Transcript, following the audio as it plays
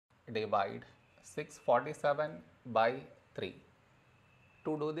divide 647 by 3.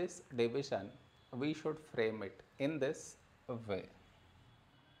 To do this division, we should frame it in this way.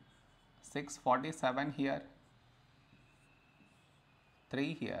 647 here,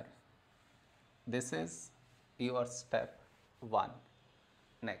 3 here. This is your step 1.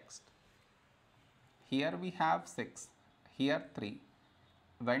 Next, here we have 6, here 3.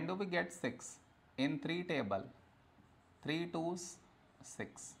 When do we get 6? In 3 table, 3 2's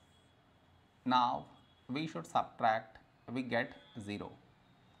 6. Now we should subtract, we get 0.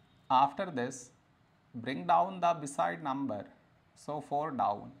 After this, bring down the beside number, so 4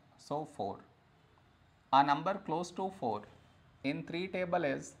 down, so 4. A number close to 4 in 3 table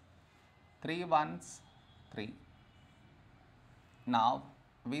is 3 1's 3. Now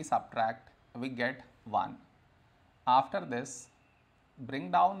we subtract, we get 1. After this,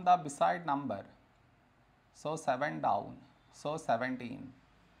 bring down the beside number, so 7 down, so 17.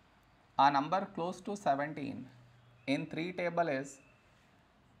 A number close to 17 in 3 table is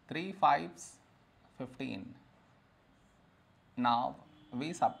 3 5's 15. Now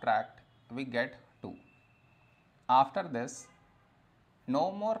we subtract, we get 2. After this,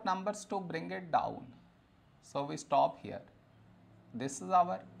 no more numbers to bring it down, so we stop here. This is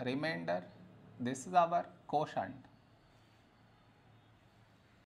our remainder, this is our quotient.